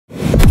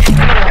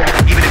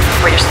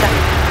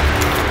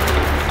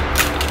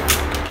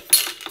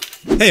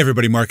Hey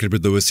everybody, Mark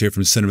Edward Lewis here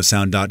from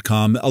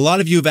cinemasound.com. A lot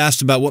of you have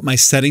asked about what my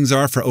settings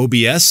are for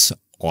OBS.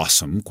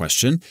 Awesome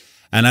question.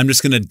 And I'm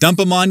just going to dump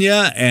them on you.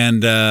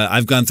 And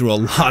I've gone through a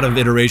lot of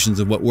iterations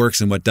of what works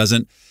and what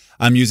doesn't.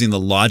 I'm using the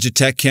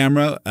Logitech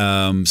camera.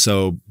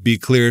 So be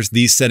clear,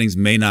 these settings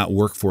may not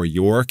work for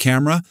your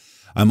camera.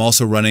 I'm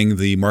also running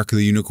the Mark of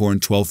the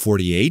Unicorn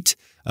 1248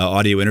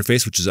 audio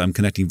interface, which is I'm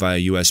connecting via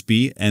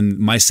USB. And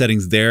my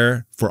settings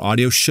there for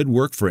audio should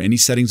work for any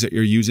settings that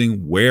you're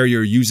using where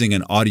you're using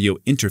an audio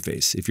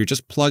interface. If you're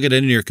just plug it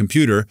into your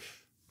computer,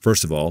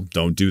 first of all,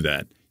 don't do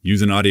that.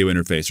 Use an audio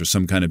interface or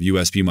some kind of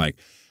USB mic.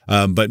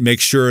 But make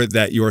sure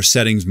that your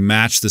settings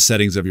match the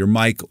settings of your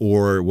mic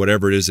or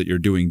whatever it is that you're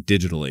doing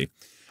digitally.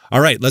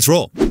 All right, let's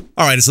roll.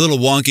 All right, it's a little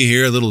wonky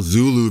here, a little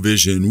Zulu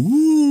vision.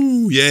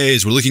 Woo,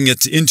 yays, we're looking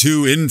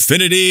into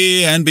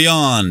infinity and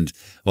beyond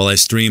while I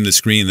stream the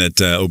screen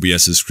that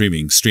OBS is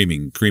streaming.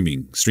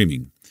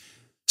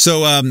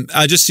 So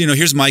I just,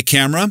 here's my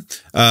camera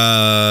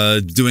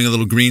doing a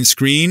little green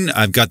screen.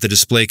 I've got the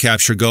display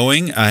capture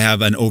going. I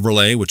have an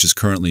overlay, which is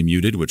currently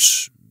muted,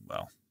 which,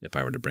 well, if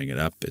I were to bring it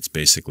up, it's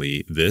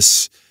basically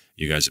this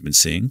you guys have been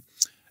seeing.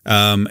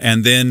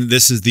 And then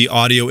this is the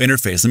audio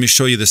interface. Let me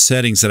show you the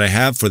settings that I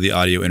have for the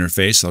audio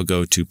interface. I'll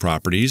go to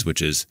Properties,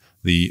 which is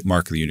the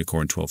Mark of the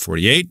Unicorn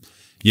 1248.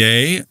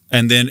 Yay.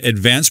 And then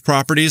Advanced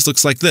Properties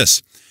looks like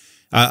this.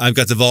 I've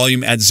got the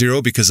volume at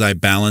 0 because I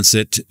balance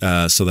it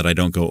so that I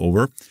don't go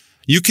over.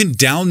 You can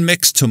down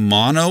mix to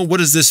mono. What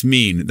does this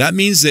mean? That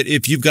means that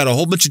if you've got a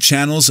whole bunch of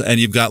channels and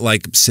you've got,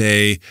 like,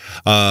 say,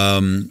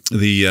 the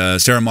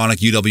Saramonic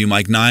UW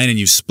Mic 9 and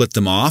you split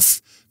them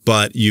off,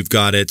 but you've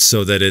got it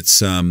so that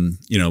it's, one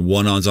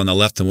is on the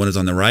left and one is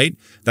on the right.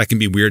 That can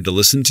be weird to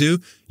listen to.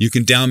 You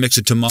can down mix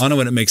it to mono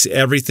and it makes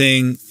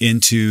everything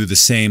into the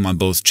same on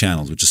both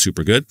channels, which is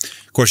super good.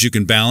 Of course, you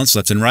can balance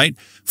left and right.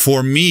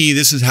 For me,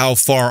 this is how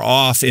far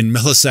off in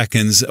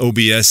milliseconds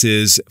OBS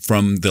is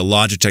from the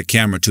Logitech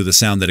camera to the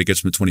sound that it gets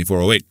from the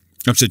 2408,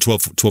 up to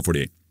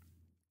 1248.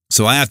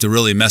 So I have to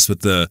really mess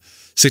with the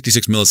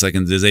 66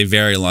 milliseconds is a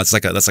very lot.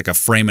 That's like a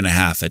frame and a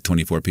half at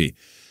 24p.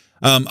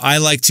 I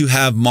like to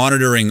have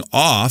monitoring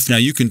off. Now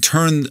you can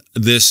turn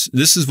this.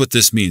 This is what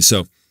this means.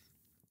 So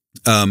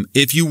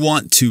if you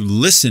want to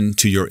listen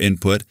to your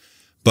input,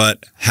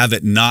 but have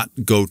it not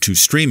go to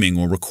streaming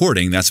or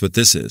recording, that's what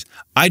this is.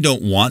 I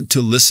don't want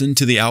to listen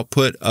to the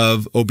output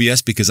of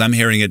OBS because I'm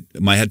hearing it.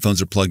 My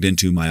headphones are plugged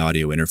into my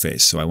audio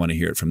interface, so I want to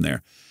hear it from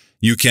there.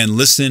 You can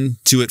listen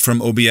to it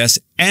from OBS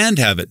and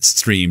have it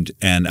streamed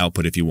and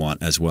output if you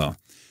want as well.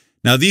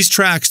 Now, these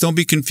tracks, don't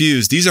be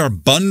confused. These are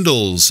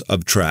bundles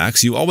of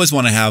tracks. You always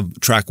want to have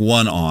track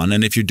 1 on,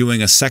 and if you're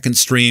doing a second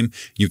stream,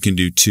 you can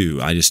do 2.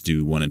 I just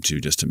do 1 and 2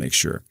 just to make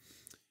sure.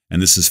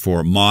 And this is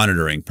for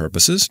monitoring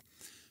purposes.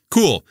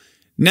 Cool.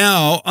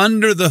 Now,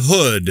 under the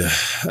hood,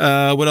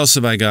 what else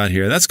have I got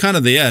here? That's kind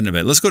of the end of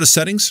it. Let's go to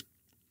Settings.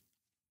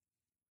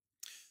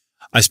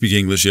 I speak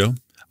English, yo.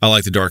 I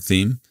like the dark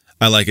theme.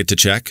 I like it to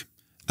check.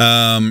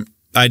 I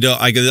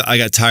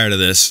got tired of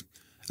this.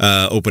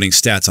 Opening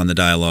stats on the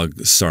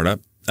dialogue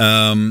startup.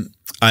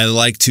 I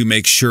like to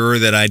make sure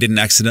that I didn't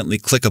accidentally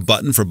click a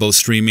button for both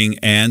streaming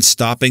and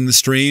stopping the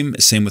stream.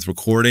 Same with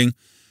recording.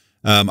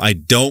 I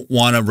don't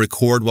want to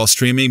record while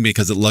streaming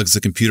because it lugs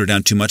the computer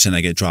down too much and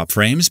I get drop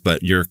frames,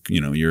 but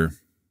the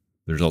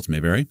results may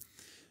vary.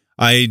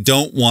 I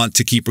don't want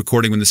to keep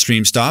recording when the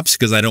stream stops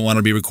because I don't want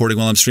to be recording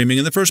while I'm streaming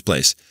in the first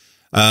place.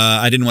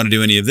 I didn't want to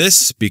do any of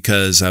this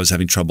because I was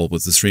having trouble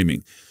with the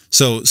streaming.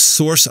 So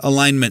source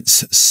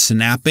alignments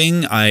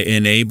snapping, I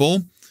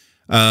enable.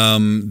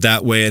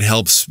 That way it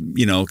helps,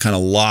 kind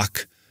of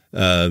lock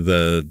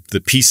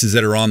the pieces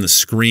that are on the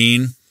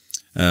screen.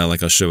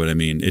 Like I'll show what I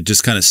mean. It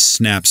just kind of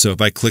snaps. So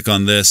if I click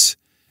on this,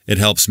 it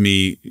helps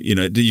me,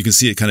 you can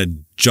see it kind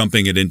of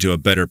jumping it into a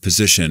better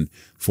position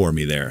for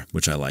me there,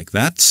 which I like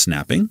that.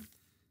 Snapping.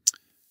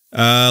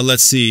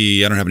 Let's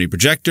see. I don't have any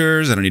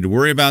projectors. I don't need to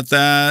worry about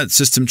that.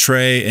 System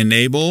tray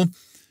enable.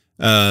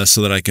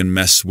 So that I can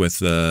mess with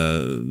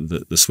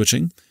the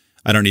switching.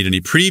 I don't need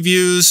any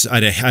previews.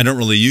 I don't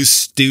really use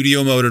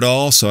studio mode at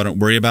all, so I don't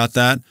worry about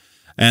that.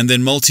 And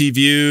then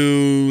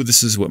multi-view,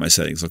 this is what my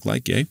settings look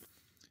like, yay.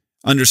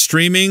 Under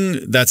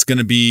streaming, that's going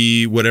to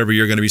be whatever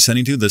you're going to be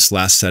sending to. This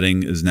last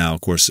setting is now,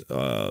 of course,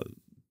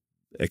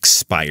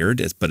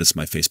 expired, but it's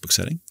my Facebook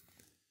setting.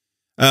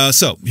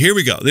 So here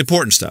we go, the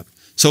important stuff.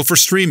 So for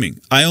streaming,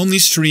 I only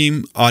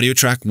stream audio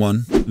track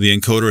 1. The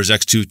encoder is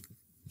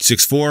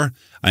X264.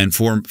 I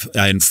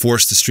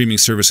enforce the streaming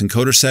service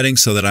encoder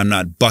settings so that I'm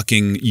not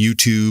bucking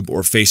YouTube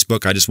or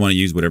Facebook. I just want to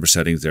use whatever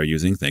settings they're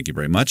using. Thank you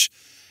very much.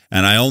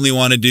 And I only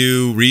want to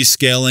do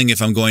rescaling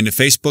if I'm going to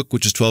Facebook,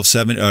 which is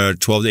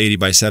 1280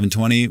 by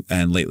 720.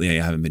 And lately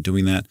I haven't been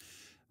doing that.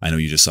 I know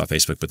you just saw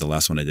Facebook, but the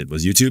last one I did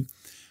was YouTube.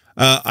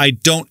 I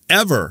don't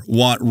ever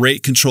want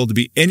rate control to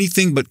be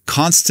anything but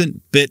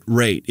constant bit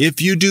rate. If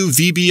you do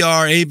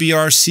VBR,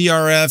 ABR,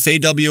 CRF,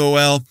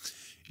 AWOL,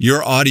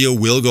 your audio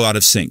will go out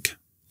of sync.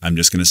 I'm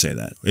just going to say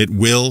that. It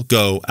will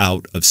go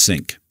out of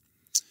sync.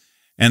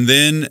 And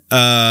then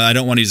I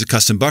don't want to use a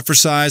custom buffer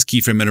size,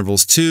 keyframe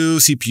intervals 2,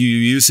 CPU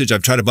usage.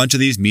 I've tried a bunch of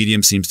these.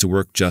 Medium seems to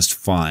work just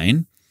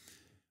fine,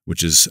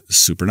 which is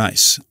super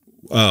nice.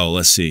 Oh,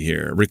 let's see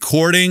here.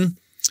 Recording.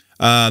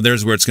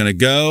 There's where it's going to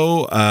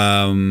go.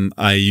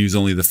 I use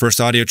only the first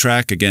audio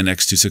track. Again,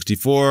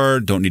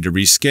 X264. Don't need to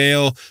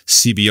rescale.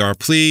 CBR,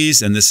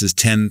 please. And this is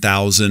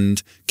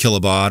 10,000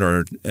 kilobaud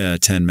or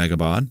 10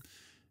 megabaud.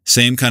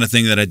 Same kind of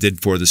thing that I did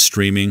for the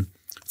streaming.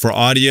 For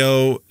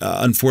audio,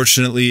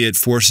 unfortunately, it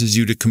forces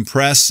you to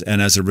compress,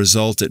 and as a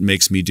result, it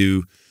makes me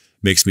do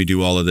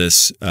all of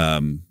this.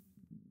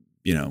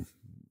 You know,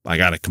 I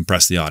got to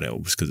compress the audio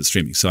because it's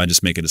streaming, so I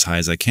just make it as high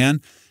as I can,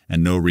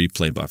 and no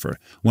replay buffer.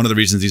 One of the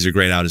reasons these are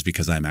grayed out is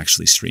because I'm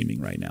actually streaming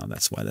right now.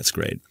 That's why that's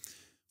great.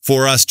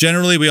 For us,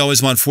 generally, we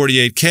always want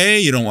 48K.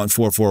 You don't want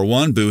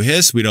 441. Boo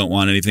hiss. We don't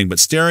want anything but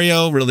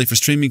stereo, really, for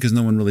streaming because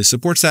no one really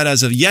supports that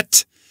as of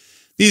yet.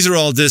 These are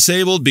all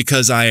disabled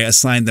because I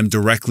assigned them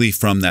directly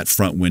from that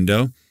front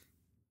window.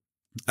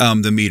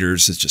 The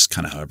meters is just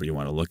kind of however you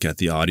want to look at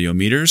the audio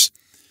meters.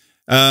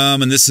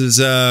 And this is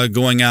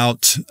going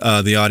out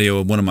the audio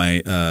of one of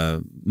my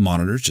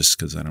monitors just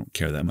because I don't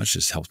care that much. It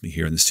just helps me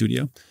here in the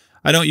studio.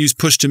 I don't use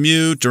push to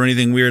mute or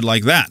anything weird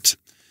like that.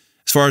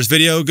 As far as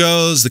video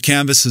goes, the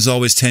canvas is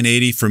always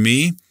 1080 for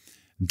me.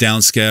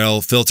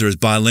 Downscale filter is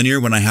bilinear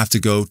when I have to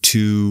go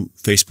to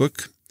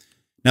Facebook.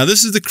 Now,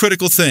 this is the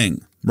critical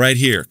thing. Right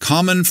here,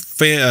 common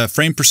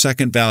frame per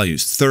second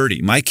values,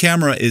 30. My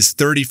camera is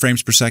 30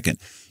 frames per second.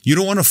 You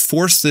don't want to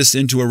force this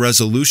into a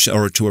resolution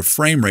or to a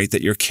frame rate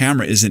that your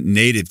camera isn't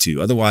native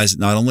to. Otherwise,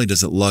 not only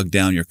does it lug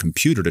down your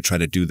computer to try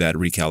to do that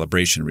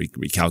recalibration,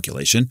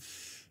 recalculation,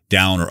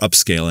 down or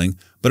upscaling,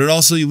 but it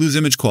also, you lose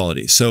image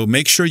quality. So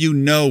make sure you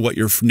know what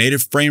your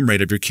native frame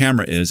rate of your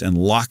camera is and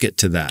lock it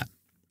to that.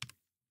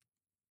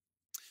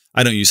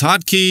 I don't use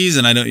hotkeys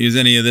and I don't use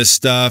any of this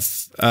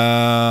stuff.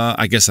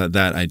 I guess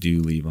that I do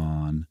leave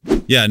on.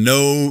 Yeah,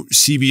 no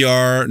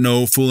CBR,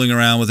 no fooling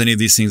around with any of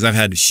these things. I've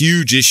had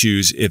huge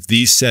issues if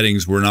these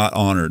settings were not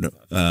honored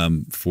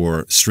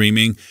for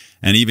streaming,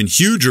 and even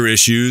huger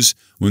issues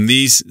when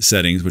these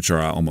settings, which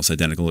are almost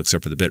identical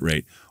except for the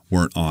bitrate,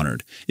 weren't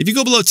honored. If you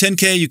go below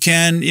 10K, you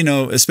can, you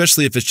know,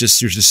 especially if it's just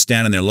you're just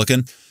standing there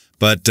looking,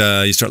 but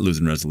you start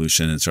losing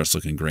resolution and it starts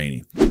looking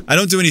grainy. I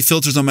don't do any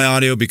filters on my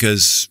audio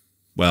because,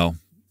 well,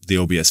 the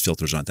OBS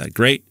filters aren't that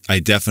great. I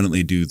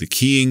definitely do the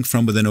keying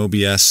from within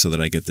OBS so that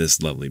I get this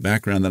lovely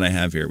background that I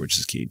have here, which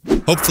is keyed.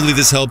 Hopefully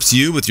this helps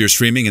you with your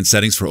streaming and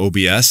settings for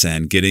OBS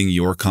and getting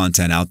your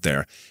content out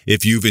there.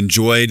 If you've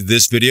enjoyed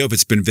this video, if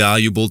it's been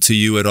valuable to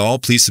you at all,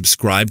 please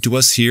subscribe to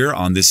us here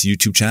on this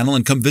YouTube channel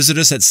and come visit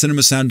us at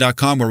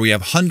cinemasound.com where we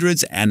have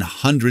hundreds and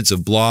hundreds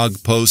of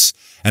blog posts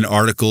and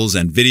articles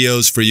and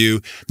videos for you,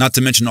 not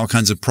to mention all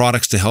kinds of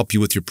products to help you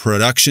with your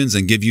productions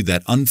and give you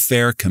that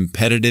unfair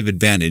competitive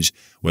advantage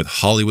with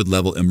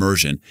Hollywood-level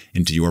immersion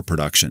into your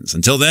productions.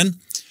 Until then,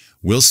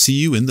 we'll see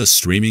you in the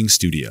streaming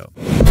studio.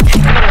 Even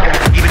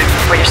if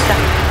it's where you're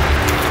stuck.